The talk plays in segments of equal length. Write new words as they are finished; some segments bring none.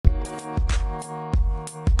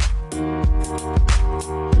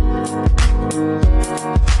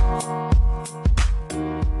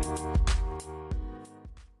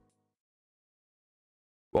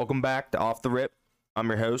Welcome back to Off the Rip. I'm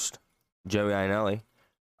your host, Joey Ionelli.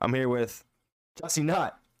 I'm here with Jesse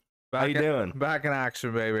Nutt. How you doing? Back in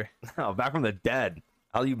action, baby. Oh, back from the dead.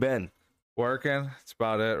 How you been? Working. That's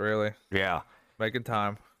about it, really. Yeah. Making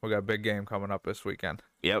time. We got a big game coming up this weekend.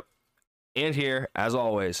 Yep. And here, as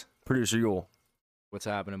always, producer Yule. What's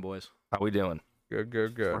happening, boys? How we doing?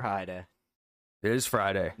 Good. Friday. It is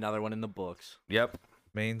Friday. Another one in the books. Yep.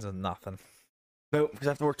 Means nothing. Nope, because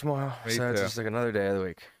I have to work tomorrow. Me so it's too. just like another day of the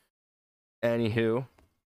week. Anywho,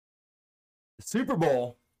 the Super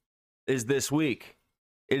Bowl is this week.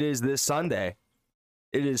 It is this Sunday.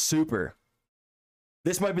 It is super.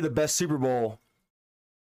 This might be the best Super Bowl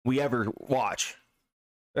we ever watch.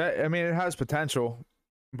 I mean, it has potential,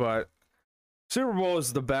 but Super Bowl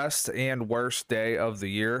is the best and worst day of the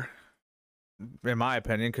year, in my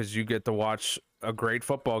opinion, because you get to watch a great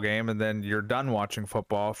football game and then you're done watching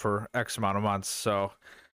football for X amount of months. So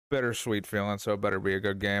bittersweet feeling. So it better be a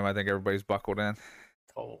good game. I think everybody's buckled in.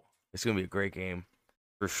 Oh, it's going to be a great game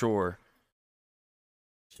for sure.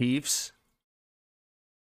 Chiefs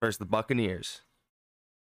versus the Buccaneers.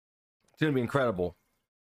 It's going to be incredible.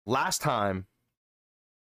 Last time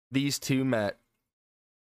these two met,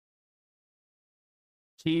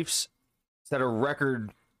 Chiefs set a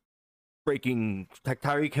record breaking.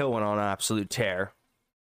 Tyreek Hill went on an absolute tear.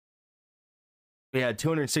 He had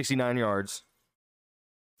 269 yards,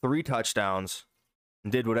 3 touchdowns,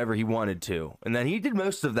 and did whatever he wanted to. And then he did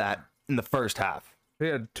most of that in the first half. He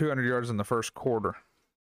had 200 yards in the first quarter.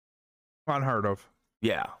 Unheard of.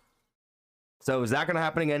 Yeah. So is that going to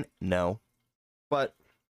happen again? No. But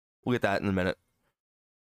we'll get that in a minute.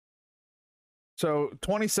 So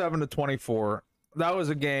 27-24. That was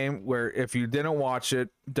a game where if you didn't watch it,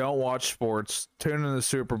 don't watch sports, tune in the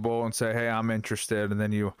Super Bowl and say, hey, I'm interested. And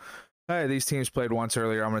then hey, these teams played once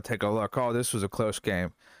earlier. I'm going to take a look. Oh, this was a close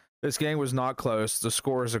game. This game was not close. The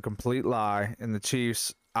score is a complete lie, and the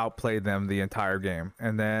Chiefs outplayed them the entire game.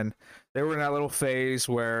 And then they were in that little phase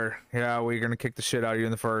where, yeah, we're going to kick the shit out of you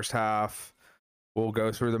in the first half. We'll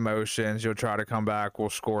go through the motions. You'll try to come back. We'll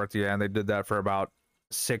score at the end. They did that for about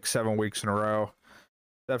 6-7 weeks in a row.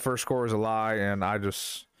 That first score was a lie, and I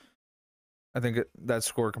think that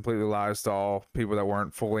score completely lies to all people that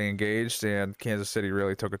weren't fully engaged, and Kansas City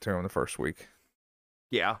really took it to them the first week.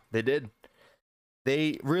 Yeah, they did.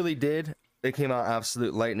 They really did. They came out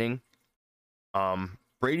absolute lightning.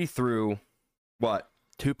 Brady threw,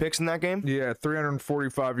 2 picks in that game? Yeah,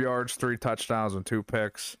 345 yards, 3 touchdowns, and 2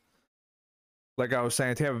 picks. Like I was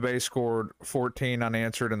saying, Tampa Bay scored 14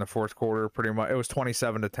 unanswered in the fourth quarter. Pretty much, it was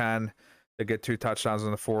 27-10. They get 2 touchdowns in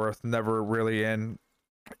the fourth. Never really in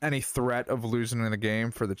any threat of losing in the game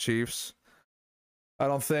for the Chiefs. I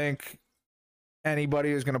don't think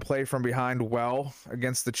anybody is going to play from behind well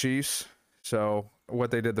against the Chiefs. So what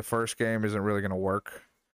they did the first game isn't really going to work.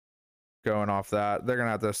 Going off that, they're going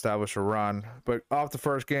to have to establish a run. But off the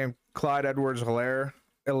first game, Clyde Edwards-Helaire.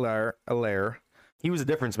 He was a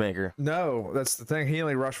difference maker. No, that's the thing. He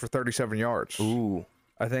only rushed for 37 yards. Ooh.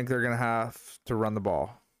 I think they're going to have to run the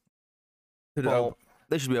ball. Well,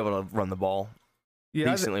 they should be able to run the ball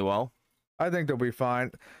decently well. I think they'll be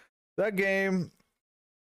fine. That game,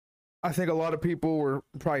 I think a lot of people were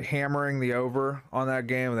probably hammering the over on that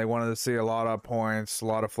game. They wanted to see a lot of points, a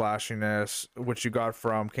lot of flashiness, which you got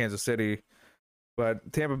from Kansas City.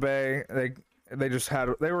 But Tampa Bay, they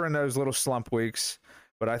were in those little slump weeks.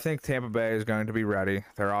 But I think Tampa Bay is going to be ready.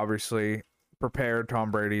 They're obviously prepared.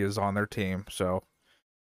 Tom Brady is on their team. So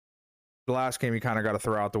the last game you kind of got to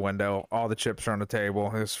throw out the window. All the chips are on the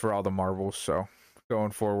table. It's for all the marbles. So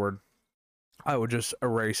going forward, I would just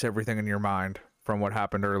erase everything in your mind from what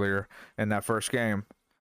happened earlier in that first game.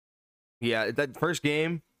 Yeah, that first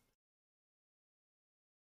game,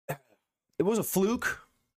 it was a fluke.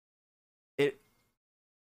 It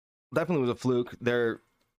definitely was a fluke.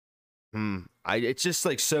 It's just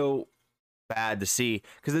like so bad to see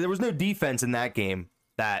because there was no defense in that game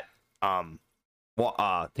that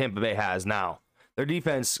Tampa Bay has now. Their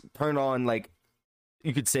defense turned on, like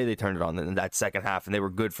you could say they turned it on in that second half, and they were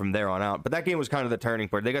good from there on out. But that game was kind of the turning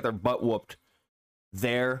point. They got their butt whooped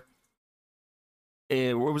there.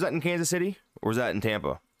 Where was that, in Kansas City, or was that in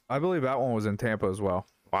Tampa? I believe that one was in Tampa as well.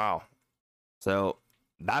 Wow. So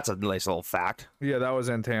that's a nice little fact. Yeah, that was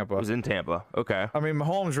in Tampa. It was in Tampa. Okay. I mean,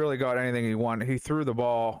 Mahomes really got anything he wanted. He threw the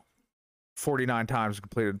ball 49 times,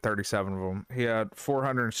 completed 37 of them. He had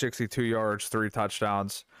 462 yards, 3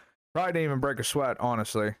 touchdowns. Probably didn't even break a sweat,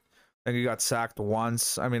 honestly. I think he got sacked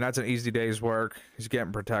once. I mean, that's an easy day's work. He's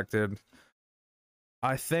getting protected.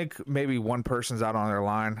 I think maybe one person's out on their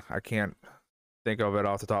line. I can't think of it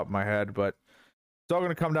off the top of my head, but it's all going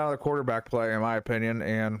to come down to the quarterback play, in my opinion.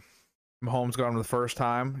 And Mahomes got him the first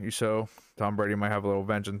time. You saw Tom Brady might have a little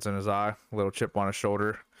vengeance in his eye, a little chip on his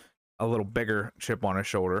shoulder, a little bigger chip on his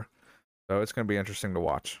shoulder. So it's going to be interesting to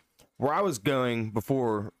watch. Where I was going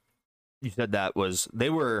before you said that was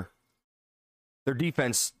their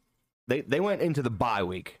defense. They went into the bye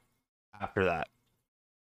week after that,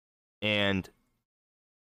 and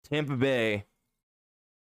Tampa Bay's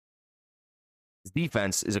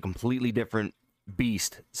defense is a completely different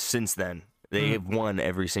beast since then. They have won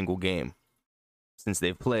every single game since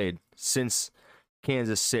they've played, since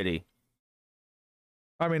Kansas City.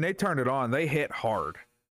 I mean, they turned it on. They hit hard.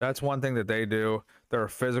 That's one thing that they do. They're a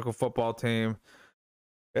physical football team.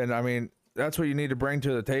 And, I mean, that's what you need to bring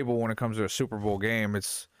to the table when it comes to a Super Bowl game.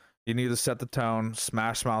 You need to set the tone,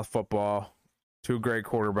 smash mouth football, two great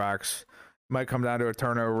quarterbacks. Might come down to a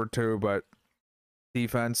turnover, too, but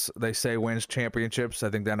defense, they say, wins championships. I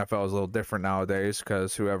think the NFL is a little different nowadays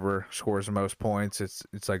because whoever scores the most points,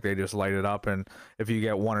 it's like they just light it up. And if you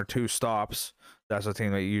get one or two stops, that's the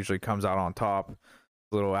team that usually comes out on top.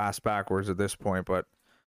 A little ass backwards at this point, but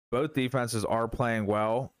both defenses are playing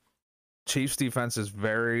well. Chiefs defense is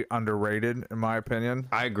very underrated, in my opinion.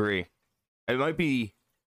 I agree. It might be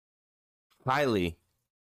highly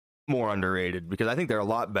more underrated because I think they're a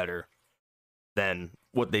lot better than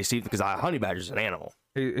what they see, because Honey Badger's an animal.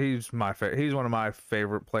 He's one of my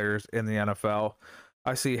favorite players in the NFL.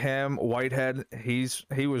 I see him, Whitehead.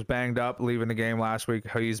 He was banged up leaving the game last week.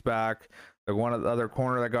 He's back. The one of the other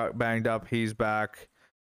corner that got banged up, he's back.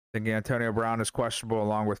 I think Antonio Brown is questionable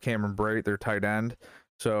along with Cameron Brate, their tight end.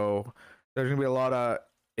 So there's going to be a lot of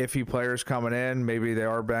iffy players coming in. Maybe they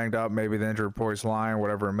are banged up. Maybe the injured report's lying,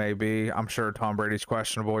 whatever it may be. I'm sure Tom Brady's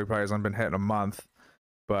questionable. He probably hasn't been hit in a month.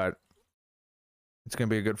 But it's going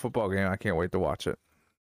to be a good football game. I can't wait to watch it.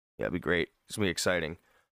 Yeah, it'd be great. It's going to be exciting.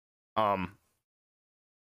 Oh,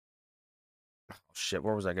 shit,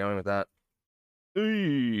 where was I going with that?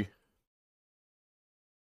 Hey.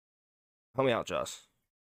 Help me out, Joss.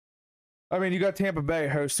 I mean, you got Tampa Bay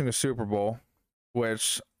hosting a Super Bowl,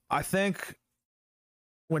 which I think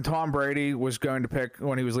when Tom Brady was going to pick,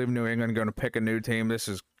 when he was leaving New England, going to pick a new team, this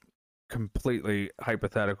is completely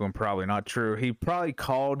hypothetical and probably not true. He probably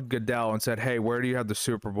called Goodell and said, "Hey, where are you having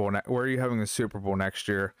the Super Bowl next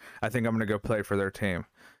year? I think I'm going to go play for their team,"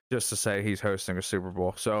 just to say he's hosting a Super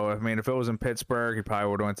Bowl. So, I mean, if it was in Pittsburgh, he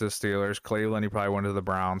probably would have went to the Steelers. Cleveland, he probably went to the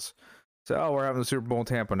Browns. So, we're having the Super Bowl in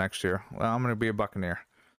Tampa next year. Well, I'm going to be a Buccaneer.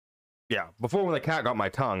 Yeah, before when the cat got my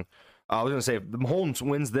tongue, I was going to say, if Mahomes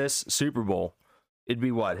wins this Super Bowl, it'd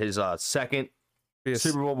be what? His second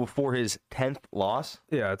Super Bowl before his 10th loss?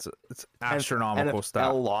 Yeah, it's astronomical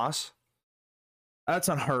stuff. NFL loss? That's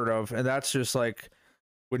unheard of. And that's just like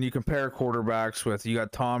when you compare quarterbacks with, you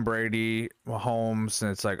got Tom Brady, Mahomes,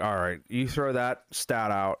 and it's like, all right, you throw that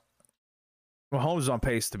stat out. Mahomes is on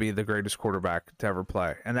pace to be the greatest quarterback to ever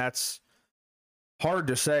play. And that's hard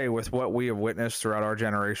to say with what we have witnessed throughout our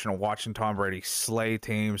generation of watching Tom Brady slay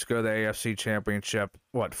teams, go to the AFC Championship,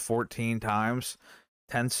 14 times,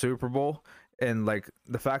 10th Super Bowl. And like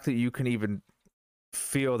the fact that you can even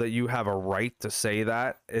feel that you have a right to say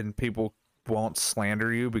that and people won't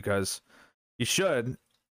slander you, because you should,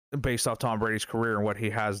 based off Tom Brady's career and what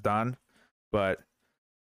he has done. But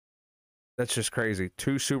that's just crazy.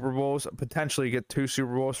 2 Super Bowls, potentially get 2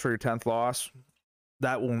 Super Bowls for your 10th loss.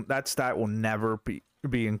 That stat will never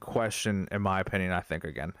be in question, in my opinion, I think,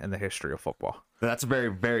 again, in the history of football. That's a very,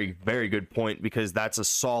 very, very good point, because that's a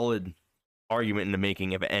solid argument in the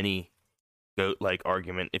making of any GOAT-like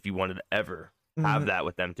argument if you wanted to ever have that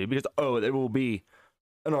with them too. Because, it will be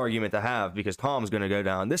an argument to have, because Tom's going to go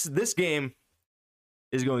down. This game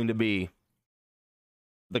is going to be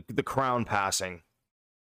the crown passing.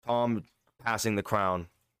 Tom passing the crown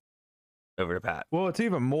over to Pat. Well, it's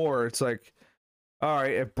even more. It's like, all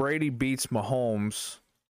right, if Brady beats Mahomes,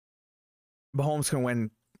 Mahomes can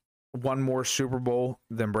win one more Super Bowl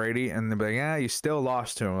than Brady, and they'll be like, yeah, you still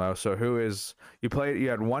lost to him, though. So you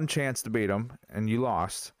had one chance to beat him, and you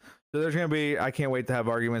lost. So there's going to be, I can't wait to have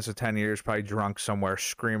arguments of 10 years, probably drunk somewhere,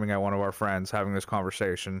 screaming at one of our friends, having this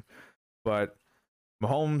conversation. But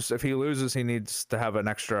Mahomes, if he loses, he needs to have an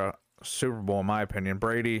extra Super Bowl, in my opinion.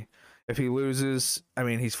 Brady, if he loses, I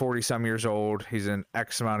mean, he's 40-some years old. He's in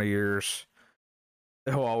X amount of years.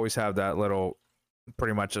 He'll always have that little,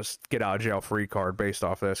 pretty much just get out of jail free card based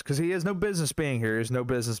off this, because he has no business being here. He has no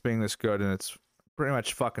business being this good, and it's pretty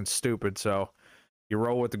much fucking stupid. So you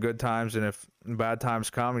roll with the good times, and if bad times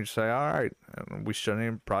come, you just say, all right, we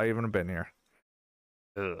shouldn't probably even have been here.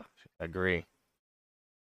 Ugh, I agree.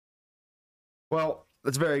 Well,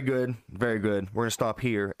 that's very good. Very good. We're going to stop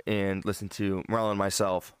here and listen to Marlon and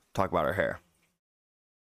myself talk about our hair.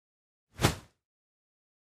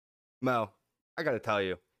 Mo, I got to tell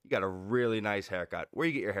you, you got a really nice haircut. Where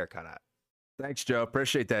you get your haircut at? Thanks, Joe.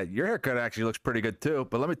 Appreciate that. Your haircut actually looks pretty good too.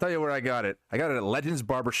 But let me tell you where I got it. I got it at Legends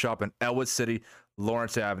Barbershop in Elwood City,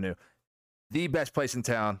 Lawrence Avenue. The best place in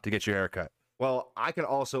town to get your haircut. Well, I can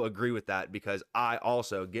also agree with that because I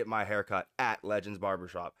also get my haircut at Legends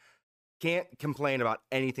Barbershop. Can't complain about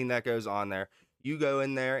anything that goes on there. You go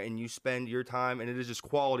in there and you spend your time, and it is just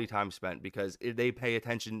quality time spent because they pay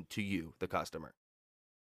attention to you, the customer.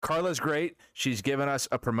 Carla's great. She's given us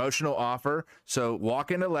a promotional offer. So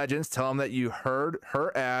walk into Legends, tell them that you heard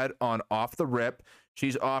her ad on Off the Rip.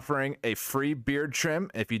 She's offering a free beard trim.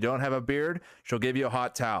 If you don't have a beard, she'll give you a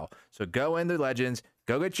hot towel. So go into Legends,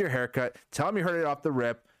 go get your haircut, tell them you heard it off the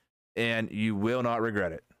rip, and you will not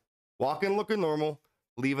regret it. Walk in looking normal,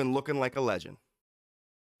 leaving looking like a legend.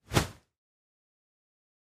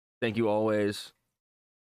 Thank you always,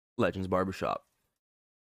 Legends Barbershop.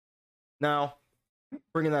 Now,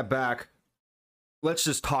 bringing that back, let's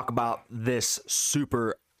just talk about this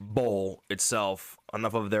Super Bowl itself.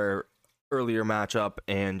 Enough of their earlier matchup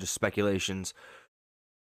and just speculations.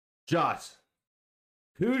 Josh,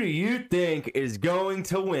 who do you think is going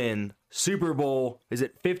to win Super Bowl? Is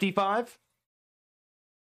it 55?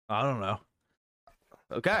 I don't know.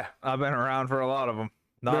 Okay. I've been around for a lot of them.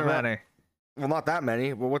 Not many. Well, not that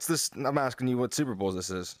many. Well, what's this? I'm asking you what Super Bowl this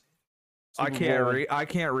is. I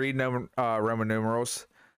can't read Roman numerals.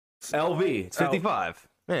 LV. It's 55.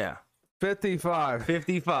 Yeah. 55.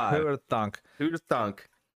 55. Who would have thunk? Who'd have thunk?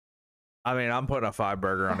 I mean, I'm putting a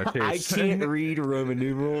 5-burger on the I Chiefs. can't read Roman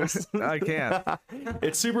numerals. I can't.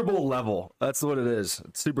 It's Super Bowl level. That's what it is.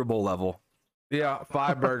 It's Super Bowl level. Yeah,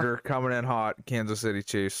 5-burger coming in hot. Kansas City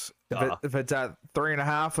Chiefs. If it's at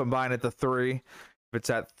 3.5, I'm buying it to 3. If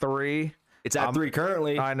it's at 3, it's at 3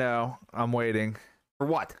 currently. I know. I'm waiting For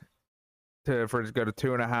what? for it to go to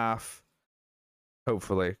 2.5.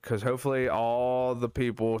 Hopefully, because hopefully all the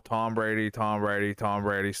people, Tom Brady,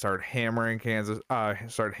 start hammering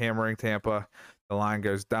start hammering Tampa. The line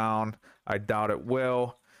goes down. I doubt it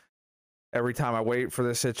will. Every time I wait for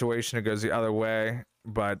this situation, it goes the other way.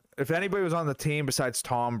 But if anybody was on the team besides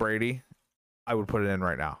Tom Brady, I would put it in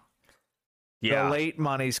right now. Yeah. The late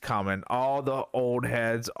money's coming. All the old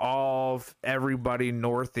heads, everybody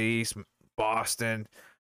Northeast, Boston.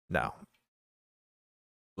 No.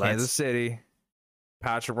 Kansas City.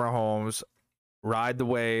 Patrick Mahomes, ride the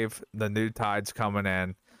wave. The new tide's coming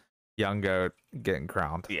in. Young goat getting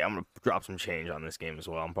crowned. Yeah, I'm gonna drop some change on this game as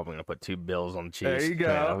well. I'm probably gonna put 2 bills on the Chiefs. There you go.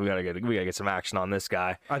 Yeah, we gotta get some action on this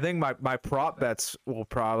guy. I think my prop bets will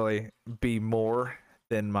probably be more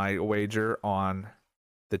than my wager on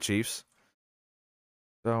the Chiefs.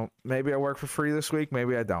 So maybe I work for free this week.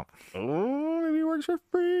 Maybe I don't. Oh, maybe it works for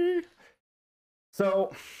free.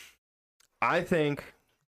 So, I think.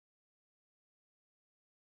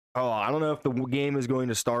 Oh, I don't know if the game is going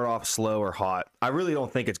to start off slow or hot. I really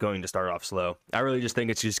don't think it's going to start off slow. I really just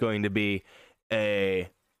think it's just going to be I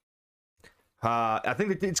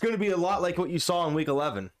think it's going to be a lot like what you saw in Week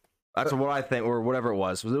 11. That's what I think, or whatever it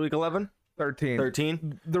was. Was it Week 11? 13.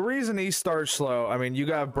 13? The reason he starts slow, I mean, you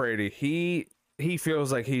got Brady. He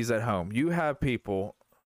feels like he's at home. You have people,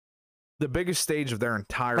 the biggest stage of their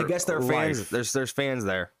entire I guess they're life. fans. There's fans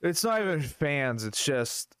there. It's not even fans.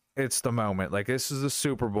 It's the moment. Like, this is the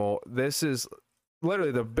Super Bowl. This is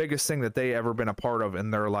literally the biggest thing that they ever been a part of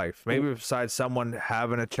in their life. Maybe besides someone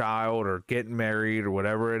having a child or getting married or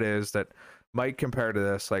whatever it is that might compare to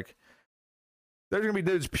this. Like, there's going to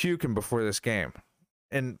be dudes puking before this game.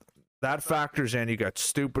 And that factors in. You got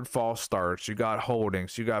stupid false starts. You got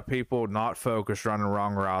holdings. You got people not focused, running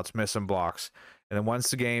wrong routes, missing blocks. And then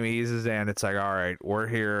once the game eases in, it's like, all right, we're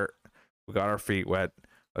here. We got our feet wet.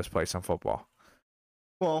 Let's play some football.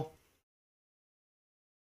 Well,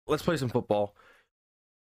 let's play some football.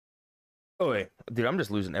 Oh wait, dude, I'm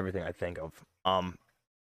just losing everything I think of.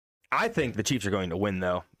 I think the Chiefs are going to win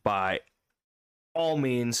though, by all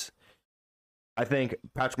means. I think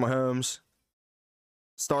Patrick Mahomes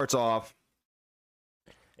starts off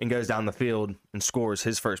and goes down the field and scores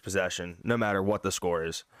his first possession, no matter what the score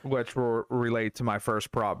is. Which will relate to my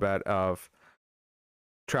first prop bet of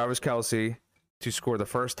Travis Kelce to score the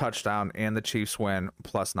first touchdown and the Chiefs win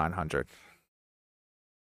plus 900.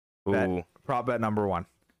 Ooh. Prop bet number 1.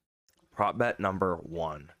 Prop bet number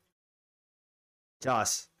 1.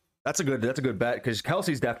 Joss, that's a good bet because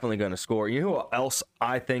Kelsey's definitely going to score. You know who else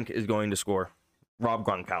I think is going to score? Rob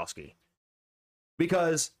Gronkowski.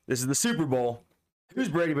 Because this is the Super Bowl. Who's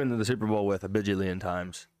Brady been to the Super Bowl with a bajillion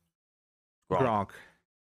times? Gronk.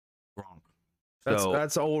 So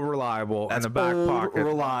that's old reliable in that's the back old pocket.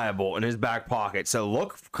 Reliable in his back pocket. So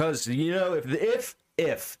look, because you know if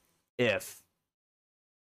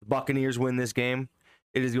Buccaneers win this game,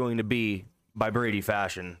 it is going to be by Brady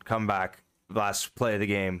fashion. Come back, last play of the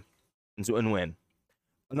game, and win.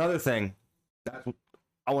 Another thing that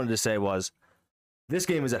I wanted to say was this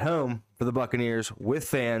game is at home for the Buccaneers with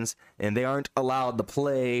fans, and they aren't allowed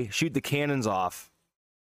to shoot the cannons off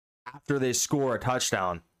after they score a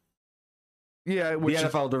touchdown. Yeah, The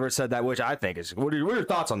NFL said that, which I think is. What are your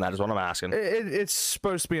thoughts on that? Is what I'm asking. it's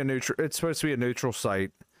supposed to be a neutral. It's supposed to be a neutral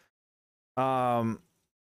site. I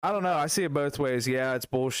don't know. I see it both ways. Yeah, it's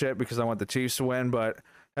bullshit because I want the Chiefs to win, but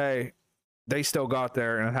hey, they still got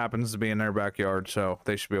there, and it happens to be in their backyard, so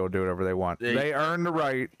they should be able to do whatever they want. They earned the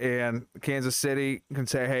right, and Kansas City can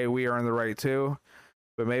say, "Hey, we earned the right too."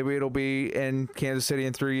 But maybe it'll be in Kansas City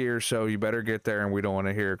in 3 years, so you better get there, and we don't want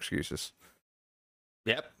to hear excuses.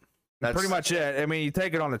 Yep. That's pretty much it. I mean, you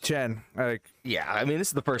take it on the chin. Yeah, I mean, this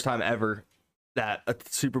is the first time ever that a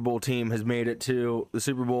Super Bowl team has made it to the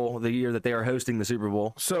Super Bowl the year that they are hosting the Super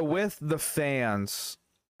Bowl. So with the fans,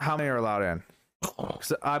 how many are allowed in?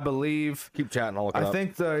 'Cause I believe, Keep chatting. I'll look it I up.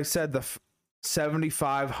 think they said the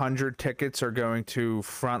 7,500 tickets are going to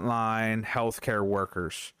frontline healthcare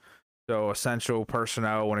workers. So essential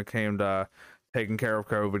personnel when it came to taking care of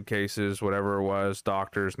COVID cases, whatever it was,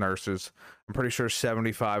 doctors, nurses. I'm pretty sure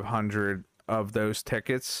 7,500 of those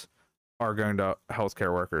tickets are going to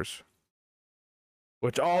healthcare workers,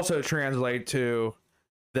 which also translate to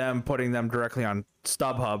them putting them directly on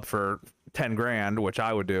StubHub for 10 grand, which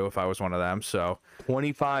I would do if I was one of them. So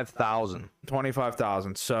 25,000.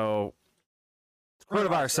 25,000. So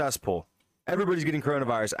Coronavirus cesspool. Everybody's getting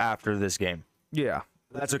coronavirus after this game. yeah.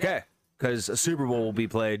 That's okay, because a Super Bowl will be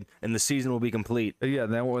played and the season will be complete. Yeah,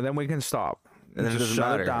 then we can stop. And then it Just doesn't shut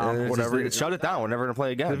matter. it down. Whatever. Shut it down. We're never gonna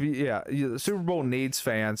play again. The Super Bowl needs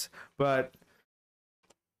fans, but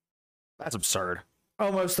That's absurd.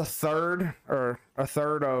 almost a third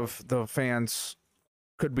of the fans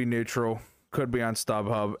could be neutral, could be on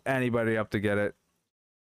StubHub. Anybody up to get it.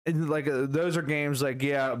 And like those are games like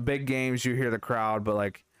big games. You hear the crowd, but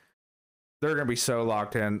like they're gonna be so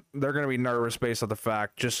locked in. They're gonna be nervous based on the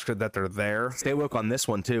fact just that they're there. Stay woke on this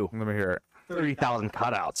one too. Let me hear it. 30,000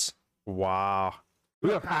 cutouts. Wow. We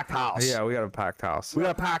got a packed house. Yeah, we got a packed house. We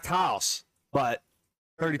got a packed house, but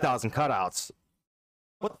 30,000 cutouts.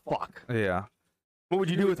 What the fuck? Yeah. What would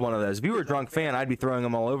you do with one of those? If you were a drunk fan, I'd be throwing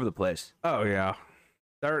them all over the place. Oh yeah.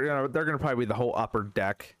 They're gonna probably be the whole upper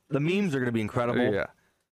deck. The memes are gonna be incredible. Yeah.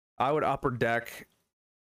 I would upper deck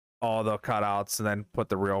all the cutouts and then put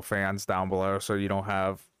the real fans down below so you don't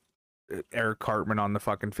have Eric Cartman on the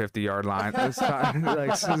fucking 50-yard line. It's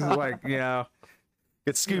like, you know.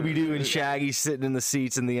 It's Scooby-Doo and Shaggy sitting in the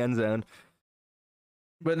seats in the end zone.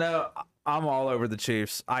 But no, I'm all over the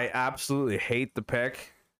Chiefs. I absolutely hate the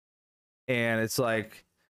pick. And it's like,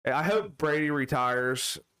 I hope Brady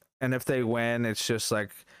retires. And if they win, it's just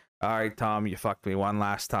like, all right, Tom, you fucked me one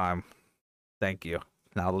last time. Thank you.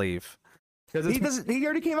 Now leave. He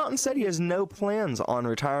already came out and said he has no plans on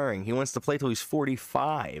retiring. He wants to play till he's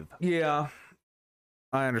 45. Yeah,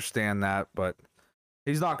 I understand that, but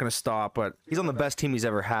he's not going to stop. But He's on the best team he's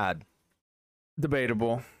ever had.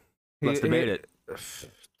 debatable. Let's debate it.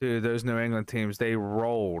 Dude, those New England teams, they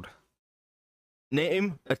rolled.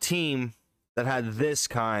 Name a team that had this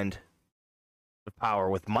kind of power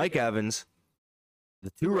with Mike Evans, the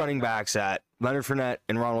two running backs at Leonard Fournette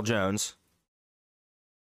and Ronald Jones,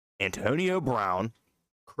 Antonio Brown,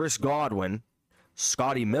 Chris Godwin,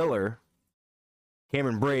 Scotty Miller,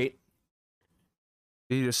 Cameron Brate.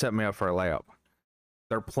 You just set me up for a layup.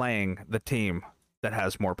 They're playing the team that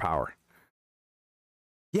has more power.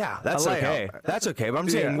 Yeah, that's okay. That's okay. But I'm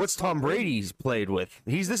saying, what's Tom Brady's played with?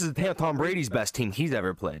 This is Tom Brady's best team he's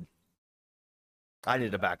ever played. I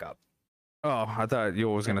need to back up. Oh, I thought you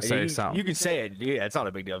was going to say something. You can say it. Yeah, it's not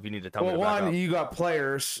a big deal if you need to tell me. Well, to back one, up. you got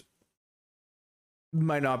players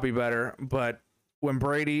might not be better, but when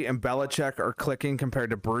Brady and Belichick are clicking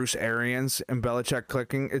compared to Bruce Arians and Belichick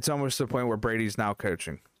clicking, it's almost to the point where Brady's now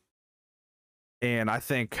coaching. And I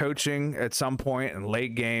think coaching at some point in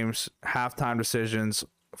late games, halftime decisions,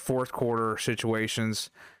 fourth quarter situations,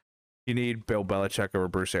 you need Bill Belichick over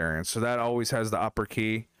Bruce Arians. So that always has the upper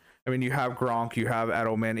key. I mean, you have Gronk, you have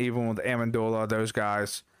Edelman, even with Amendola, those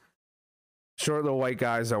guys, short little white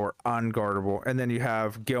guys that were unguardable. And then you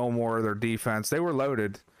have Gilmore, their defense. They were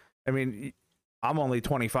loaded. I mean, I'm only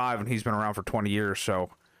 25 and he's been around for 20 years,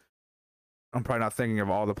 so I'm probably not thinking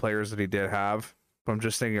of all the players that he did have, but I'm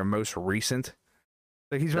just thinking of most recent.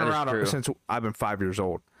 Like he's been around since I've been 5 years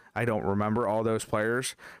old. I don't remember all those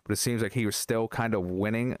players, but it seems like he was still kind of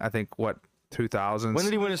winning. I think, 2000s? When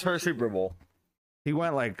did he win his first Super Bowl? He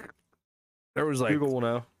went there was Google will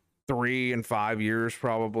know. 3 and 5 years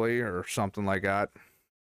probably or something like that.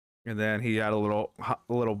 and then he had a little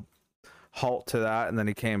halt to that, and then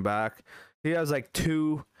he came back. He has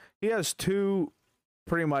two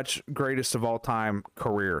pretty much greatest of all time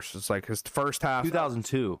careers. It's like his first half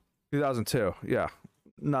 2002, yeah.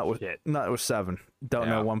 Not with 7. Don't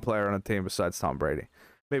know one player on the team besides Tom Brady.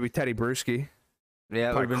 Maybe Teddy Bruschi.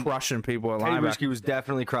 Yeah, Probably crushing people at Teddy linebacker. Bruschi was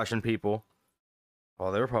definitely crushing people.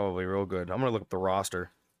 Oh, they were probably real good. I'm gonna look up the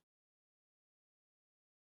roster.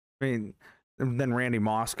 I mean, and then Randy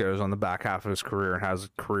Moss goes on the back half of his career and has a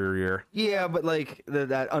career year. Yeah, but like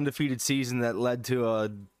that undefeated season that led to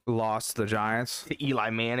Lost the Giants.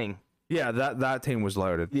 Eli Manning, Yeah, that team was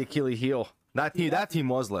loaded. the Achilles heel. That team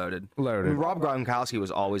was loaded. I mean, Loaded. Rob Gronkowski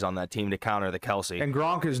was always on that team to counter the Kelsey. And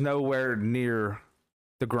Gronk is nowhere near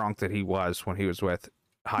the Gronk that he was when he was with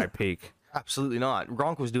High Peak. Absolutely not.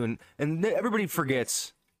 Gronk was doing, and everybody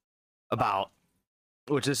forgets about,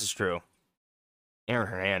 which this is true, Aaron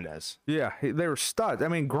Hernandez. Yeah, they were studs. I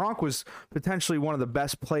mean, Gronk was potentially one of the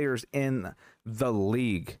best players in the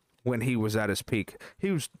league when he was at his peak.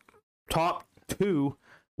 He was top 2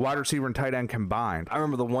 wide receiver and tight end combined. I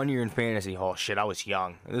remember the 1 year in fantasy. Oh shit, I was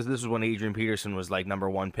young. This was when Adrian Peterson was like number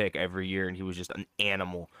 1 pick every year, and he was just an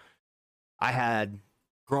animal. I had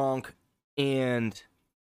Gronk and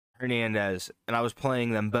Hernandez, and I was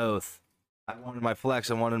playing them both. I wanted my flex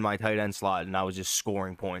and wanted my tight end slot, and I was just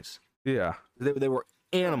scoring points. Yeah, They were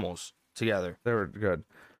animals together. they were good.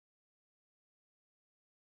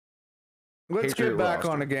 Let's Patriot get back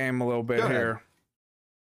roster. on the game a little bit Go ahead. here.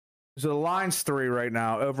 So the line's 3 right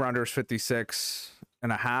now. Over under is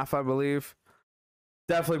 56.5, I believe.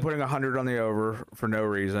 Definitely putting 100 on the over for no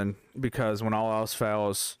reason, because when all else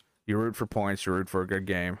fails, you root for points, you root for a good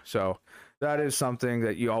game. So that is something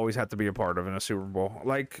that you always have to be a part of in a Super Bowl.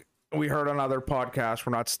 Like we heard on other podcasts,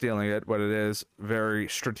 we're not stealing it, but it is very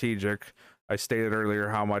strategic. I stated earlier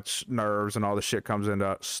how much nerves and all the shit comes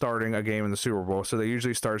into starting a game in the Super Bowl. So they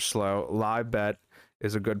usually start slow. Live bet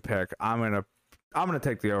is a good pick. I'm gonna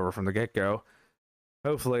take the over from the get-go.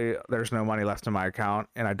 Hopefully there's no money left in my account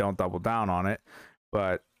and I don't double down on it.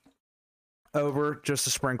 But over, just a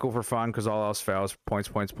sprinkle for fun, because all else fails. Points.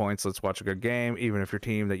 Let's watch a good game, even if your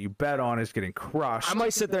team that you bet on is getting crushed. I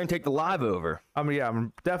might sit there and take the live over. I mean, yeah,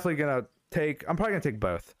 I'm probably gonna take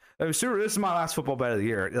both. I mean, this is my last football bet of the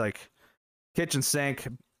year. Like kitchen sink,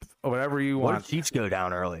 whatever you What want. if Chiefs go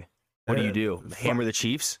down early? What do you do? Hammer the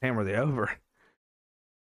Chiefs? Hammer the over,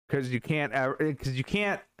 because you can't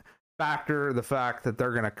factor the fact that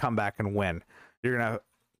they're gonna come back and win.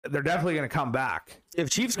 They're definitely gonna come back. If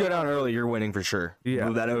Chiefs go down early, you're winning for sure. Yeah.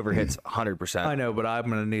 That over hits 100%. I know, but I'm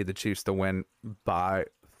gonna need the Chiefs to win by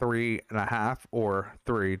 3.5 or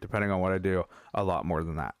 3, depending on what I do. A lot more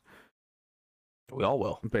than that. We all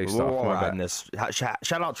will. Based We're off all my riding this.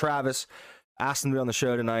 Shout out Travis. Asked him to be on the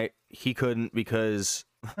show tonight. He couldn't because.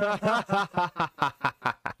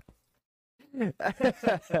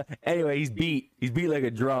 Anyway, he's beat. He's beat like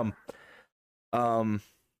a drum. But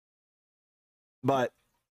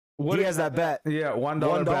he has that bet. Yeah, $1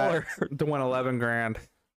 $1 bet to win 11 grand.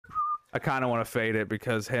 I kind of want to fade it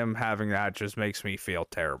because him having that just makes me feel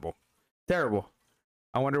terrible. Terrible.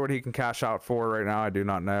 I wonder what he can cash out for right now. I do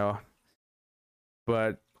not know.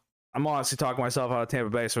 But I'm honestly talking myself out of Tampa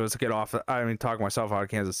Bay, so let's get off. Talking myself out of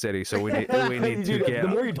Kansas City, so we need to Dude, get. the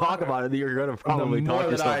more you talk about it, you're gonna probably the talk more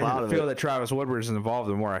that yourself out I of feel it. that Travis Woodward is involved,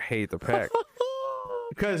 the more I hate the pick.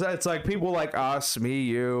 Because it's like people like us, me,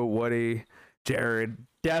 you, Woody, Jared,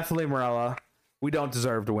 definitely Morella. We don't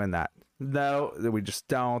deserve to win that. No, we just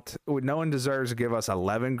don't. No one deserves to give us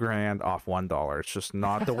 11 grand off $1. It's just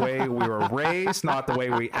not the way we were raised, not the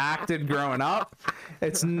way we acted growing up.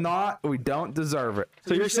 It's not. We don't deserve it.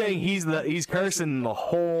 So you're saying he's cursing the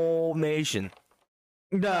whole nation?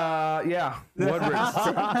 Yeah, Woodward,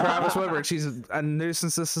 Travis Woodward. She's a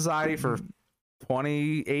nuisance to society for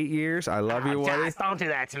 28 years. I love you, Woody. Don't do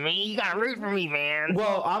that to me. You gotta root for me, man.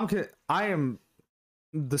 Well, I am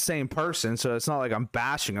the same person, so it's not like I'm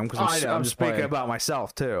bashing him Oh, I because know, I'm I'm just speaking playing. about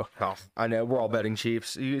myself too. Oh, I know we're all betting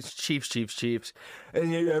Chiefs. It's Chiefs.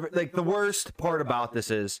 And like the worst part about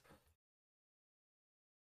this is,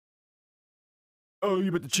 oh,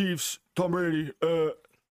 you bet the Chiefs, Tom Brady.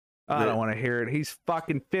 I don't want to hear it. He's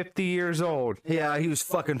fucking 50 years old. Yeah, he was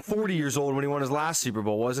fucking 40 years old when he won his last Super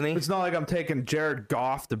Bowl, wasn't he? It's not like I'm taking Jared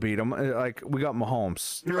Goff to beat him. Like we got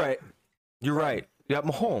Mahomes, You're right. You got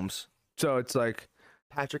Mahomes, so it's like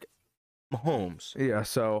Patrick Mahomes. yeah.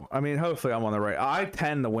 So I mean, hopefully I'm on the right. I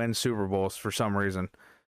tend to win Super Bowls for some reason.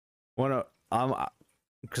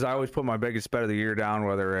 Because I always put my biggest bet of the year down,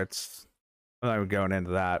 whether it's I'm not even going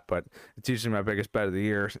into that, but it's usually my biggest bet of the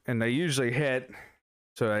year, and they usually hit.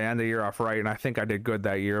 So I end the year off right, and I think I did good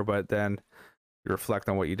that year. But then you reflect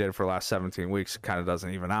on what you did for the last 17 weeks, it kind of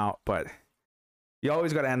doesn't even out. But you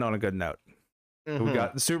always got to end on a good note. We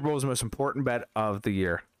got the Super Bowl is the most important bet of the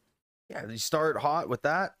year. Yeah, you start hot with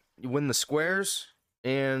that, you win the squares,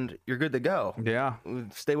 and you're good to go. Yeah.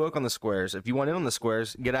 Stay woke on the squares. If you want in on the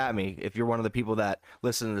squares, get at me. If you're one of the people that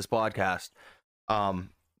listen to this podcast,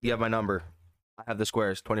 you have my number. I have the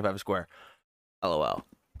squares, 25 a square. LOL.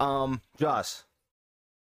 Joss,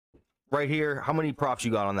 right here, how many props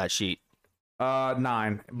you got on that sheet?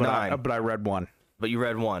 9. But 9. But I read 1. But you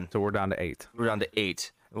read 1. So we're down to 8. We're down to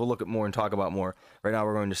 8. We'll look at more and talk about more. Right now,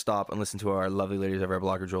 we're going to stop and listen to our lovely ladies over at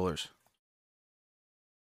Blocker Jewelers.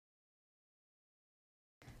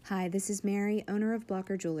 Hi, this is Mary, owner of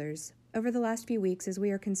Blocker Jewelers. Over the last few weeks, as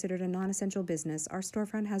we are considered a non-essential business, our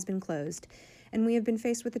storefront has been closed, and we have been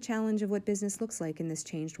faced with the challenge of what business looks like in this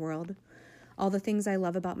changed world. All the things I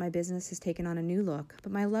love about my business has taken on a new look,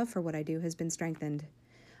 but my love for what I do has been strengthened.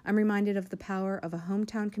 I'm reminded of the power of a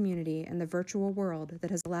hometown community and the virtual world that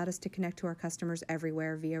has allowed us to connect to our customers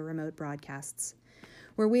everywhere via remote broadcasts,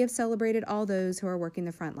 where we have celebrated all those who are working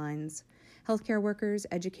the front lines: healthcare workers,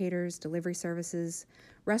 educators, delivery services,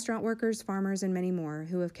 restaurant workers, farmers, and many more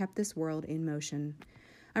who have kept this world in motion.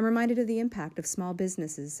 I'm reminded of the impact of small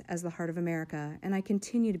businesses as the heart of America, and I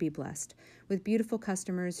continue to be blessed with beautiful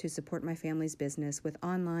customers who support my family's business with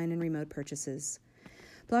online and remote purchases.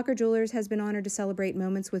 Blocker Jewelers has been honored to celebrate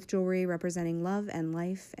moments with jewelry representing love and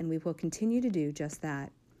life, and we will continue to do just that.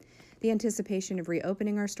 The anticipation of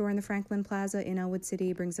reopening our store in the Franklin Plaza in Elwood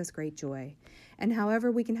City brings us great joy. And however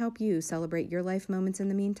we can help you celebrate your life moments in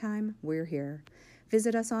the meantime, we're here.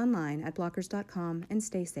 Visit us online at blockers.com and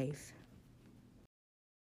stay safe.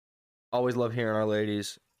 Always love hearing our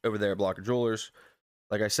ladies over there at Blocker Jewelers.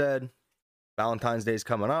 Like I said, Valentine's Day's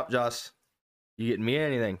coming up, Joss. You getting me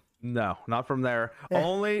anything? No, not from there.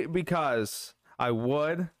 Only because I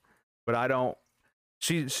would, but I don't.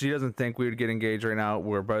 She doesn't think we would get engaged right now.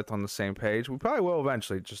 We're both on the same page. We probably will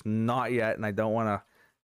eventually, just not yet. And I don't want to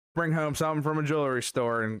bring home something from a jewelry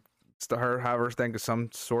store and have her think of some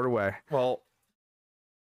sort of way. Well,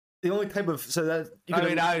 the only type of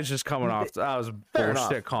I was just coming off. That was a Fair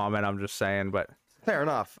bullshit enough. comment. I'm just saying, but fair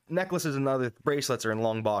enough. Necklaces and other bracelets are in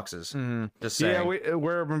long boxes. Just saying. yeah,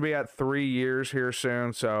 we're gonna be at 3 years here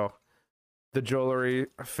soon. So the jewelry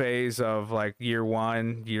phase of like year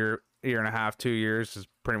 1, year and a half, 2 years is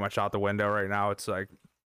pretty much out the window right now. It's like,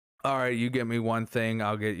 all right, you get me one thing,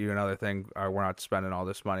 I'll get you another thing. We're not spending all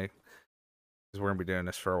this money because we're gonna be doing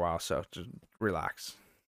this for a while. So just relax.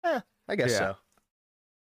 I guess Yeah. so.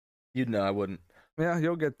 You'd know, I wouldn't. Yeah,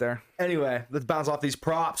 you'll get there. Anyway, let's bounce off these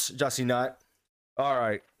props, Jussie Nut. All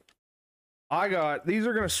right. These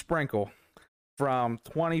are going to sprinkle from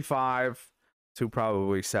 $25 to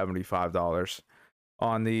probably $75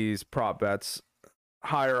 on these prop bets.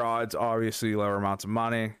 Higher odds, obviously lower amounts of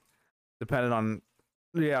money. Depending on,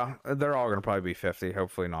 yeah, they're all going to probably be 50,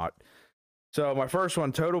 hopefully not. So my first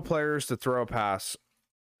one, total players to throw a pass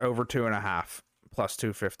over 2.5 plus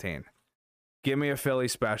 215. Give me a Philly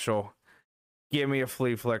special. Give me a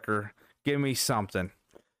flea flicker. Give me something.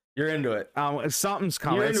 You're into it. Something's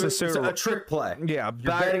coming. You're into It's it. It's a trick play. Yeah, You're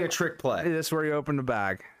betting a trick play. This is where you open the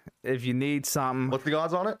bag. If you need something, What's the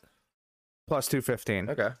odds on it? plus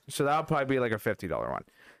 215. Okay. So that'll probably be like a $50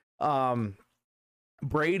 one.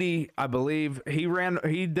 Brady, I believe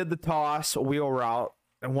he did the toss wheel route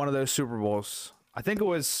in one of those Super Bowls. I think it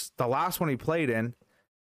was the last one he played in,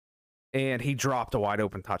 and he dropped a wide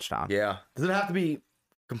open touchdown. Yeah. Does it have to be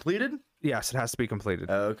completed? Yes, it has to be completed.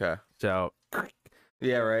 Oh, okay. So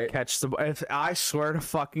Yeah, right. if I swear to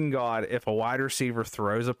fucking God, if a wide receiver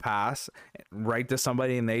throws a pass right to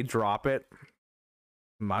somebody and they drop it,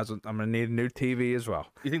 I'm gonna need a new TV as well.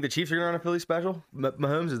 You think the Chiefs are going to run a Philly special?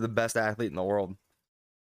 Mahomes is the best athlete in the world.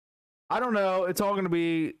 I don't know. It's all gonna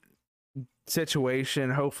be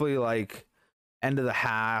situation. Hopefully, like end of the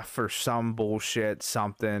half or some bullshit,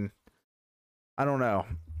 something. I don't know.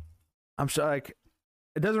 I'm sure, like,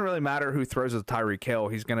 it doesn't really matter who throws at Tyreek Hill.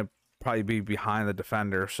 He's gonna probably be behind the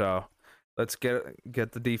defender. So let's get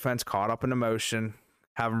the defense caught up in emotion.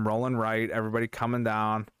 Have them rolling right. Everybody coming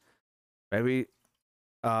down. Maybe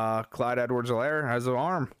Clyde Edwards-Helaire has an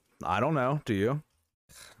arm. I don't know. Do you?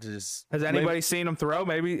 Just Has anybody seen him throw?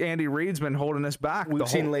 Maybe Andy Reid's been holding us back. We've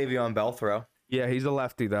seen Le'Veon Bell throw. Yeah, he's a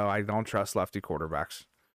lefty, though. I don't trust lefty quarterbacks.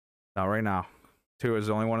 Not right now. Tua is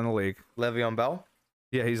the only one in the league. Le'Veon Bell?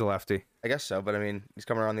 Yeah, he's a lefty. I guess so, but I mean, he's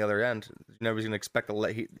coming around the other end. Nobody's going to expect to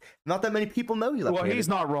let not that many people know he's left-handed. Well, he's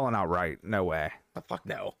not rolling out right. No way. Oh, fuck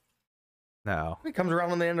no. No. He comes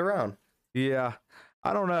around on the end around. Yeah.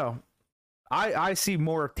 I don't know. I see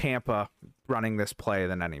more of Tampa running this play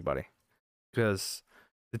than anybody. Because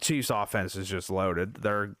the Chiefs' offense is just loaded.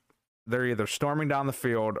 They're either storming down the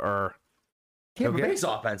field or Tampa Okay. Bay's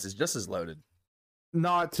offense is just as loaded.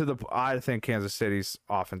 not to the. I think Kansas City's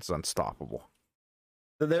offense is unstoppable.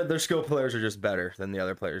 Their skill players are just better than the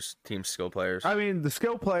other players, team's skill players. I mean, the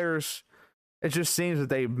skill players, it just seems that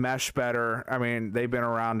they mesh better. I mean, they've been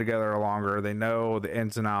around together longer. They know the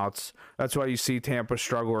ins and outs. That's why you see Tampa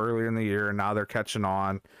struggle earlier in the year, and now they're catching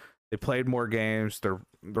on. They played more games. They're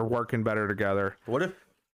working better together. What if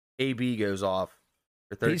AB goes off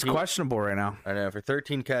for 13? He's questionable right now. I know, for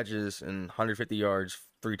 13 catches and 150 yards,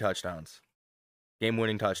 3 touchdowns.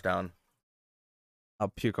 Game-winning touchdown. I'll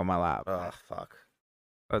puke on my lap. Oh, fuck.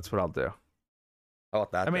 That's what I'll do. How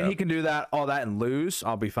about that, I mean, though? he can do that, all that, and lose.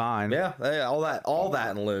 I'll be fine. Yeah, all that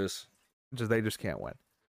and lose. They just can't win.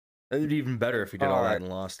 It'd be even better if he did all Alright. that and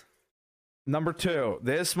lost. Number 2.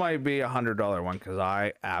 This might be $100 one because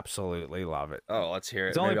I absolutely love it. Oh, let's hear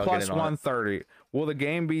it. It's only Maybe I'll get plus in on it. 130. Will the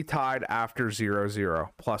game be tied after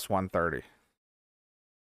 0-0? Plus 130.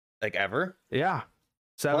 Like ever? Yeah.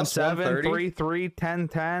 Plus 7-7, 130? 3-3,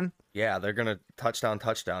 10-10. Yeah, they're going to touchdown,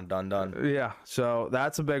 done. Yeah. So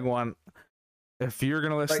that's a big one. If you're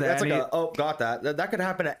going to listen Like, to that's any... like got that. That could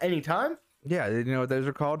happen at any time? Yeah, you know what those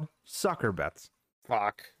are called? Sucker bets.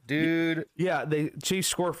 Fuck, dude. Yeah, the Chiefs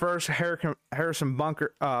score first. Harrison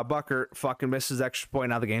Bucker fucking misses extra point.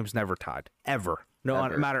 Now the game's never tied. Ever. No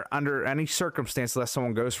Ever. matter under any circumstance unless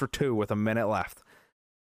someone goes for 2 with a minute left.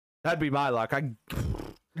 That'd be my luck.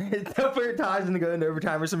 Don't put your ties in to go into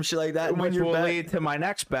overtime or some shit like that. Which you're will bet- lead to my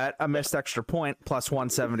next bet, a missed extra point plus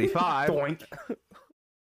 175. Doink.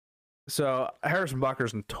 So Harrison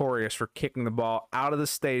Bucker's notorious for kicking the ball out of the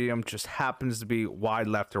stadium, just happens to be wide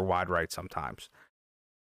left or wide right sometimes.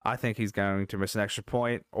 I think he's going to miss an extra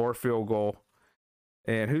point or field goal.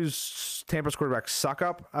 And who's Tampa's quarterback? Suck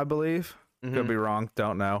up, I believe. Could be wrong.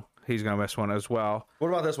 Don't know. He's going to miss one as well. What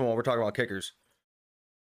about this one while we're talking about kickers?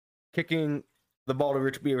 Kicking the ball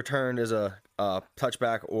to be returned as a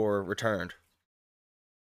touchback or returned.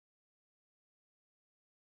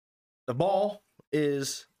 The ball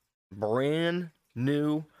is brand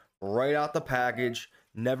new, right out the package,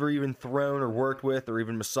 never even thrown or worked with or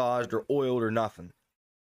even massaged or oiled or nothing.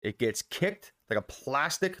 It gets kicked like a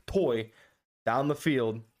plastic toy down the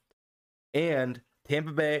field, and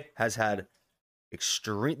Tampa Bay has had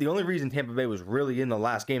the only reason Tampa Bay was really in the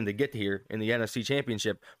last game to get here in the NFC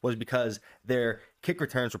Championship was because their kick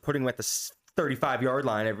returns were putting them at the 35-yard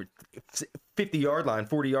line, every 50-yard line,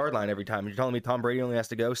 40-yard line every time. You're telling me Tom Brady only has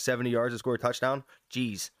to go 70 yards to score a touchdown?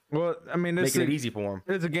 Jeez. Well, I mean, Making it easy for him.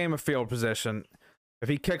 It's a game of field position. If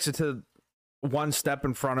he kicks it to one step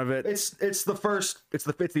in front of it, It's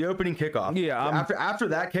the opening kickoff. Yeah, After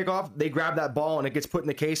that kickoff, they grab that ball and it gets put in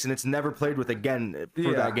the case and it's never played with again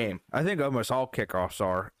for that game. I think almost all kickoffs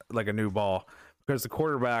are like a new ball because the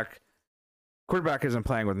quarterback isn't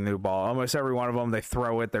playing with a new ball. Almost every one of them, they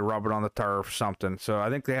throw it, they rub it on the turf, something. So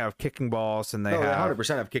I think they have kicking balls and they They have. 100%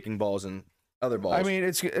 have kicking balls and other balls. I mean,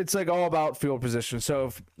 it's like all about field position. So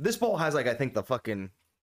if this ball has like I think the fucking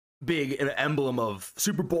big emblem of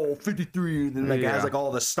Super Bowl 53, and like it has Yeah. like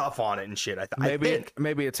all the stuff on it and shit. I think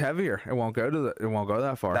maybe it's heavier, it won't go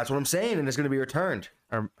that far. that's what I'm saying, and it's going to be returned.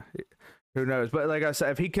 Or who knows? But like I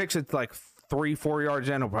said, if he kicks it like 3-4 yards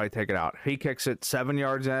in, he'll probably take it out. If he kicks it 7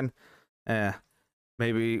 yards in,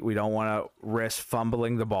 maybe we don't want to risk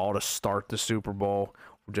fumbling the ball to start the Super Bowl.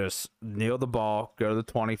 Just kneel the ball, go to the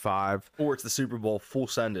 25. Or it's the Super Bowl, full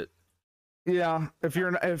send it. Yeah, if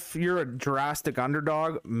you're a drastic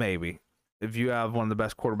underdog, maybe. If you have one of the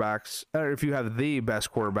best quarterbacks, or if you have the best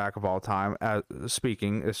quarterback of all time,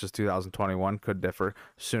 speaking, this is 2021, could differ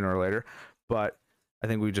sooner or later. But I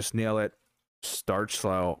think we just kneel it, start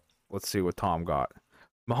slow. Let's see what Tom got.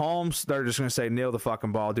 Mahomes, they're just going to say, kneel the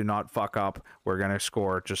fucking ball. Do not fuck up. We're going to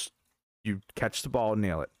score. Just you catch the ball and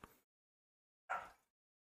kneel it.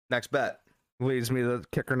 Next bet. Leads me to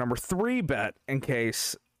kicker number 3 bet in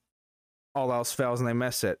case all else fails and they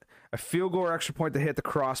miss it. A field goal or extra point to hit the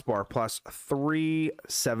crossbar plus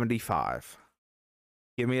 375.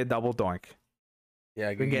 Give me a double doink.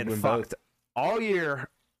 Yeah, We're getting fucked all year.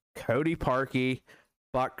 Cody Parkey,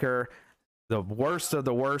 Butker, the worst of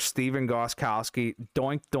the worst, Steven Gostkowski,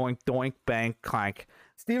 doink, doink, doink, bang, clank.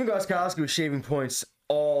 Steven Gostkowski was shaving points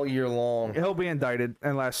all year long. He'll be indicted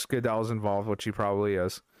unless Goodell's involved, which he probably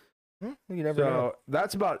is. You never know. So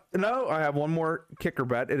that's about. No, I have one more kicker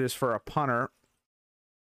bet. It is for a punter,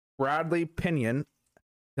 Bradley Pinion,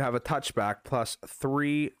 to have a touchback plus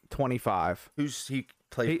 325. Who's he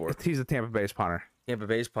played for? He's a Tampa Bay's punter. Tampa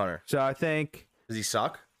Bay's punter. So I think Does he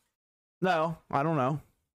suck? no, I don't know.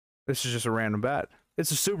 This is just a random bet. It's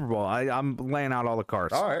a Super Bowl. I'm laying out all the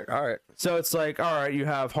cards. All right. So it's like, all right, you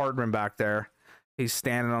have Hardman back there. He's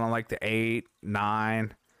standing on like the 8,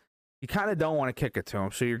 9. You kind of don't want to kick it to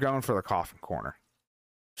him, so you're going for the coffin corner.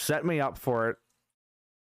 Set me up for it.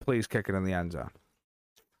 Please kick it in the end zone.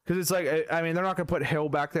 Because it's like, I mean, they're not going to put Hill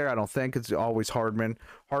back there. I don't think. It's always Hardman.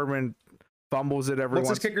 Hardman fumbles it every What's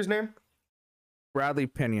once. this kicker's name? Bradley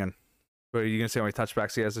Pinion. But are you going to see how many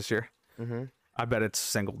touchbacks he has this year? Mm-hmm. I bet it's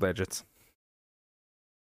single digits.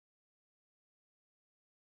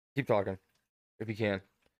 Keep talking, if you can.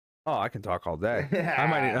 Oh, I can talk all day.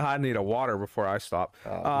 I need a water before I stop.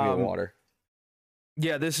 Give me a water.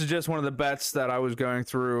 Yeah, this is just one of the bets that I was going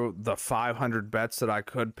through the 500 bets that I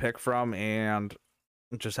could pick from, and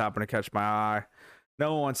it just happened to catch my eye.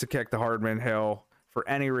 No one wants to kick the Hardman Hill for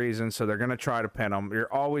any reason, so they're going to try to pin them.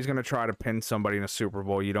 You're always going to try to pin somebody in a Super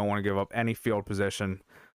Bowl. You don't want to give up any field position.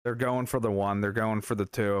 They're going for the 1. They're going for the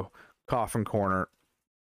 2. Coffin corner.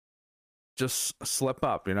 Just slip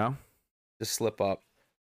up, you know? Just slip up.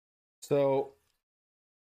 So,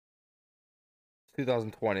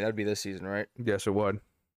 2020, that'd be this season, right? Yes, it would.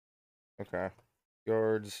 Okay.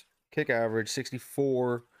 Yards, kick average,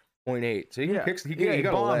 64.8. So he kicks, he he got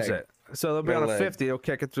a bombs leg. it. So they'll be Got on a a leg. 50. He'll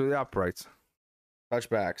kick it through the uprights.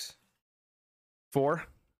 Touchbacks, 4.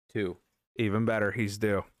 2. Even better. He's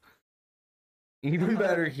due. Even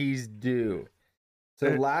better, he's due. So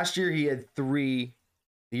last year he had 3.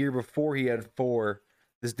 The year before he had 4.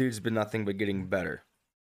 This dude's been nothing but getting better.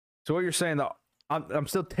 So what you're saying, though, I'm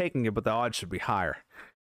still taking it, but the odds should be higher.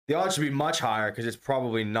 The odds should be much higher because it's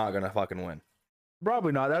probably not going to fucking win.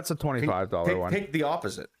 Probably not. That's a $25 one. Take the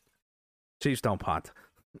opposite. Chiefs don't punt.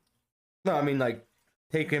 No, I mean, like,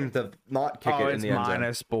 take him to not kick it in it's the end zone.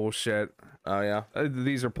 minus bullshit. Oh, yeah?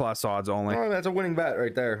 These are plus odds only. Oh, that's a winning bet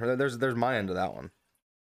right there. There's my end of that one.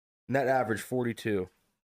 Net average 42.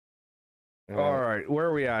 All right, where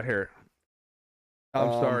are we at here?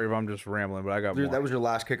 I'm sorry if I'm just rambling, but I got more. That was your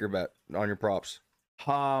last kicker bet on your props.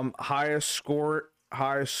 Highest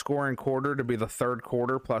scoring quarter to be the third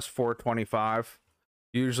quarter plus 425.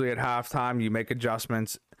 Usually at halftime, you make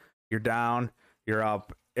adjustments. You're down, you're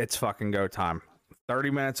up. It's fucking go time.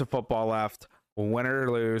 30 minutes of football left. Win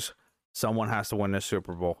or lose, someone has to win this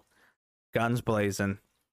Super Bowl. Guns blazing.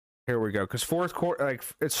 Here we go. Because fourth quarter, like,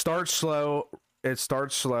 it starts slow. And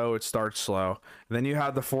then you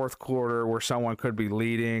have the fourth quarter where someone could be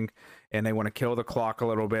leading and they want to kill the clock a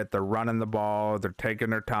little bit. They're running the ball. They're taking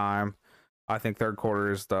their time. I think third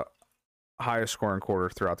quarter is the highest scoring quarter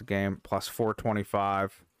throughout the game, plus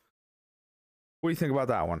 425. What do you think about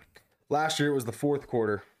that one? Last year it was the fourth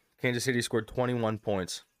quarter. Kansas City scored 21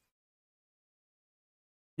 points.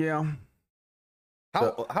 Yeah.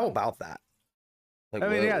 How about that? Like, I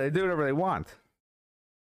mean, yeah, they do whatever they want.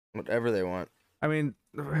 Whatever they want. I mean,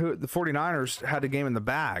 the 49ers had the game in the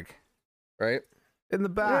bag. Right? In the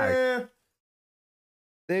bag. Yeah.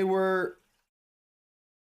 They were...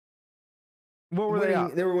 What were they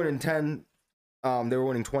up? They were winning 10. They were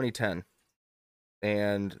winning 20-10.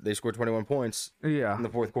 And they scored 21 points Yeah. in the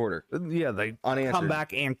fourth quarter. Yeah, they Unanswered. come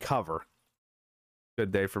back and cover.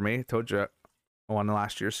 Good day for me. Told you I won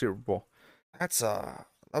last year's Super Bowl. That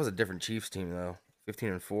was a different Chiefs team though.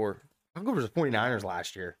 15-4. How good was the 49ers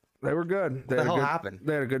last year? They were good. What the hell happened?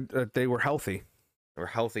 They had a good. They were healthy. They were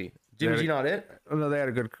healthy. Jimmy G not it? No, they had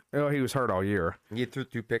a good. Oh, he was hurt all year. He threw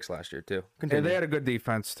 2 picks last year too. And Continue. they had a good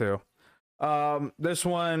defense too. This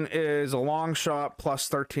one is a long shot plus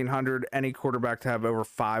 1,300. Any quarterback to have over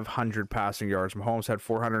 500 passing yards. Mahomes had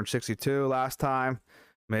 462 last time.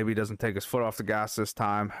 Maybe he doesn't take his foot off the gas this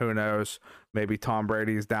time. Who knows? Maybe Tom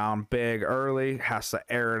Brady's down big early, has to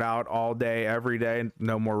air it out all day, every day.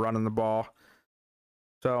 No more running the ball.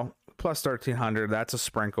 So plus 1,300. That's a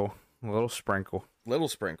sprinkle. A little sprinkle. Little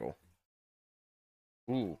sprinkle.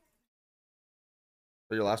 Ooh.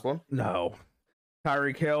 So your last one? No.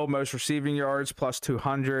 Tyreek Hill, most receiving yards, plus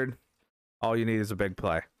 200. All you need is a big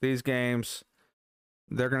play. These games,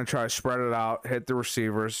 they're going to try to spread it out, hit the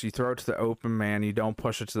receivers. You throw it to the open man. You don't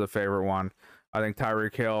push it to the favorite one. I think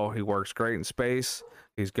Tyreek Hill, he works great in space.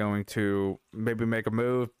 He's going to maybe make a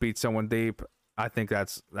move, beat someone deep. I think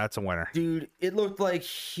that's a winner. Dude, it looked like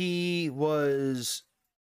he was,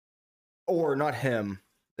 or not him.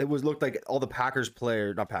 Looked like all the Packers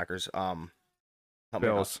players, not Packers,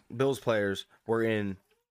 Bills players were in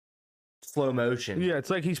slow motion. Yeah, it's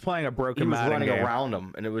like he's playing a broken He was Madden running game. around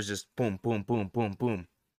them, and it was just boom, boom, boom, boom, boom.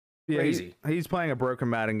 Yeah, Crazy. He's playing a broken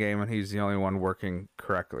Madden game, and he's the only one working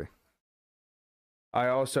correctly. I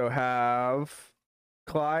also have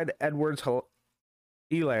Clyde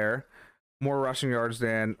Edwards-Helaire, more rushing yards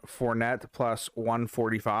than Fournette, plus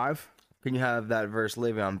 145. Can you have that versus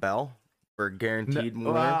Le'Veon Bell for guaranteed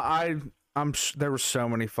winner. There were so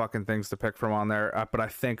many fucking things to pick from on there, but I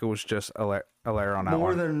think it was just Allaire on that More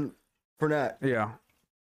one. than Fournette. Yeah.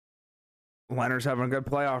 Leonard's having a good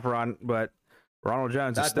playoff run, but Ronald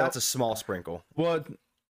Jones is still... That's a small sprinkle. Well,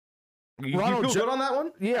 You Ronald feel good on that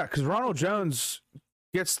one? yeah, because Ronald Jones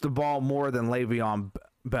gets the ball more than Le'Veon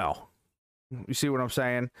Bell. You see what I'm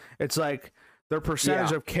saying? It's like their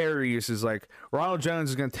percentage of carries is like Ronald Jones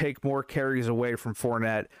is going to take more carries away from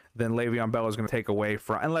Fournette than Le'Veon Bell is going to take away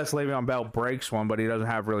from, unless Le'Veon Bell breaks one, but he doesn't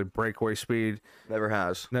have really breakaway speed. Never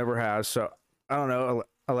has. Never has. So I don't know.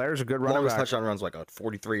 Allaire's a good running Longest back. touchdown run's like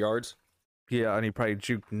 43 yards. Yeah, and he probably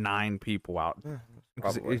juked 9 people out. 'Cause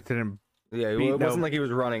Probably. he didn't. Yeah, it Beat wasn't no- like he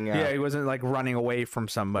was running. Yeah, he wasn't like running away from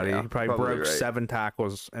somebody. Yeah, He probably probably broke right. 7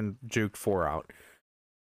 tackles and juked 4 out.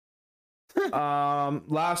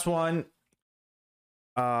 Last one.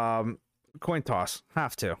 Coin toss.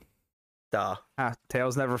 Have to. Duh.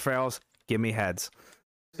 Tails never fails. Give me heads.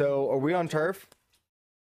 So are we on turf?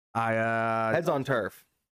 I Heads on turf.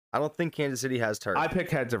 I don't think Kansas City has turf. pick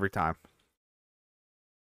heads every time.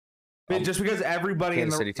 Just because everybody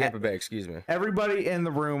Kansas in City, the Tampa Bay, excuse me. everybody in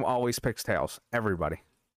the room always picks tails. Everybody.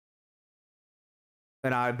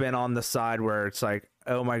 And I've been on the side where it's like,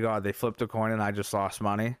 oh my god, they flipped a coin and I just lost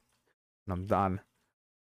money. And I'm done.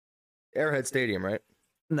 Arrowhead Stadium, right?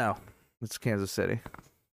 Is No, it's Kansas City.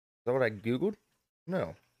 that what I Googled?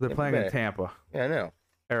 No. They're Tampa playing Bay. in Tampa. Yeah, I know.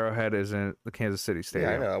 Arrowhead is in the Kansas City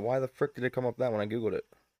Stadium. Yeah, I know. Why the frick did it come up that when I Googled it?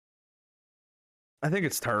 I think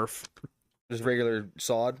it's turf. Just regular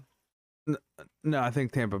sod? No, I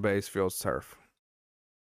think Tampa Bay's field's turf.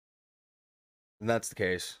 And that's the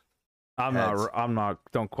case. I'm Heads. not.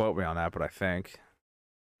 Don't quote me on that, but I think.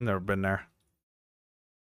 Never been there.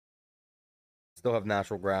 Still have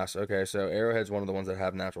natural grass. Okay, so Arrowhead's one of the ones that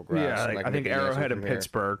have natural grass. Yeah, And like, can I think make a guess Arrowhead from and here.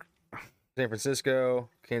 Pittsburgh. San Francisco,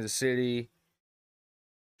 Kansas City,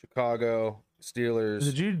 Chicago, Steelers.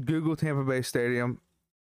 Did you Google Tampa Bay Stadium?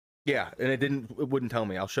 Yeah, and it wouldn't tell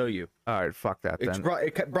me. I'll show you. All right, fuck that then.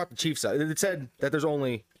 It brought the Chiefs out. It said that there's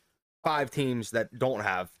only 5 teams that don't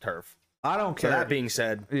have turf. I don't So care. that being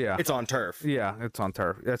said, Yeah. it's on turf. Yeah, it's on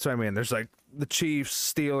turf. That's what I mean. There's like the Chiefs,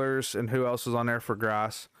 Steelers, and who else is on there for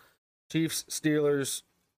grass? Chiefs, Steelers,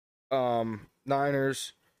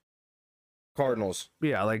 Niners, Cardinals.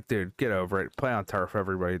 Yeah, like, dude, get over it. Play on turf.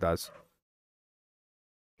 Everybody does.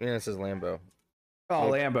 And it says Lambeau. Oh,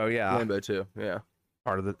 Like, Lambeau, yeah. Lambeau too. Yeah.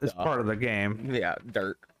 It's part of the game. Yeah,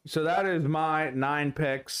 dirt. So that is my 9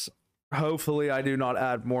 picks. Hopefully, I do not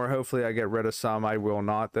add more. Hopefully, I get rid of some. I will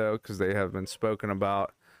not, though, because they have been spoken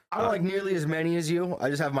about. I don't like nearly as many as you. I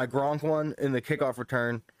just have my Gronk one in the kickoff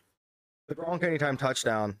return. The Gronk anytime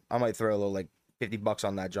touchdown. I might throw a little like $50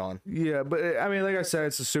 on that, John. Yeah, but I mean, like I said,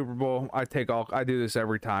 it's the Super Bowl. I do this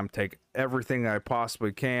every time. Take everything I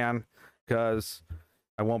possibly can because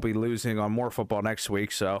I won't be losing on more football next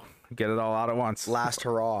week. So get it all out at once. Last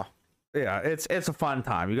hurrah. Yeah, it's a fun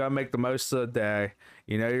time. You gotta make the most of the day.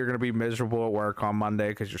 You know you're gonna be miserable at work on Monday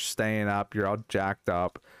because you're staying up. You're all jacked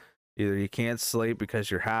up. Either you can't sleep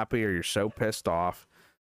because you're happy or you're so pissed off.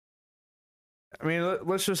 I mean,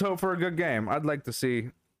 let's just hope for a good game. I'd like to see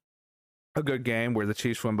a good game where the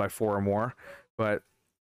Chiefs win by 4 or more. But at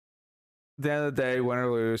the end of the day, win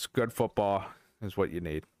or lose, good football is what you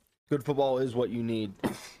need. Good football is what you need.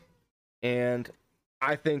 And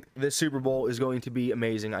I think this Super Bowl is going to be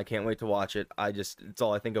amazing. I can't wait to watch it. It's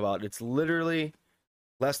all I think about. It's literally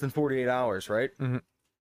less than 48 hours, right? Mhm.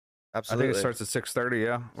 Absolutely. I think it starts at 6:30.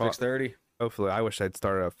 Yeah, well, 6:30. hopefully. I wish I'd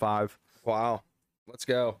started at 5. Wow. Let's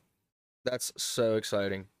go. That's so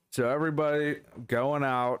exciting. So everybody going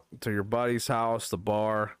out to your buddy's house, the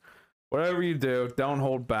bar, whatever you do, don't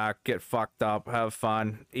hold back. Get fucked up, have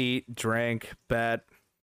fun, eat, drink, bet.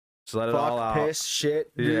 Just let it all Fuck, out. piss,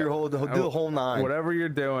 shit, do Yeah. the whole 9. Whatever you're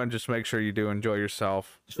doing, just make sure you do enjoy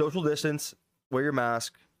yourself. Social distance, wear your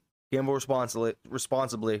mask, gamble responsibly.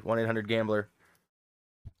 1-800-GAMBLER.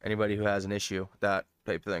 Anybody who has an issue, that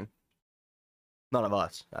type of thing. None of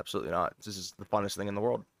us. Absolutely not. This is the funnest thing in the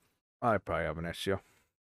world. I probably have an issue.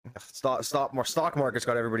 Stock market's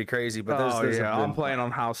got everybody crazy, but there's yeah, been, I'm playing on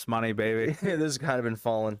house money, baby. this has kind of been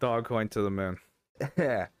falling. Dog coin to the moon.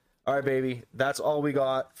 Yeah. All right, baby. That's all we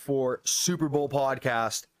got for Super Bowl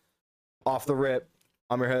podcast. Off the rip.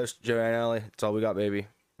 I'm your host, Joe Anelli. That's all we got, baby.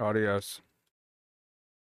 Adios.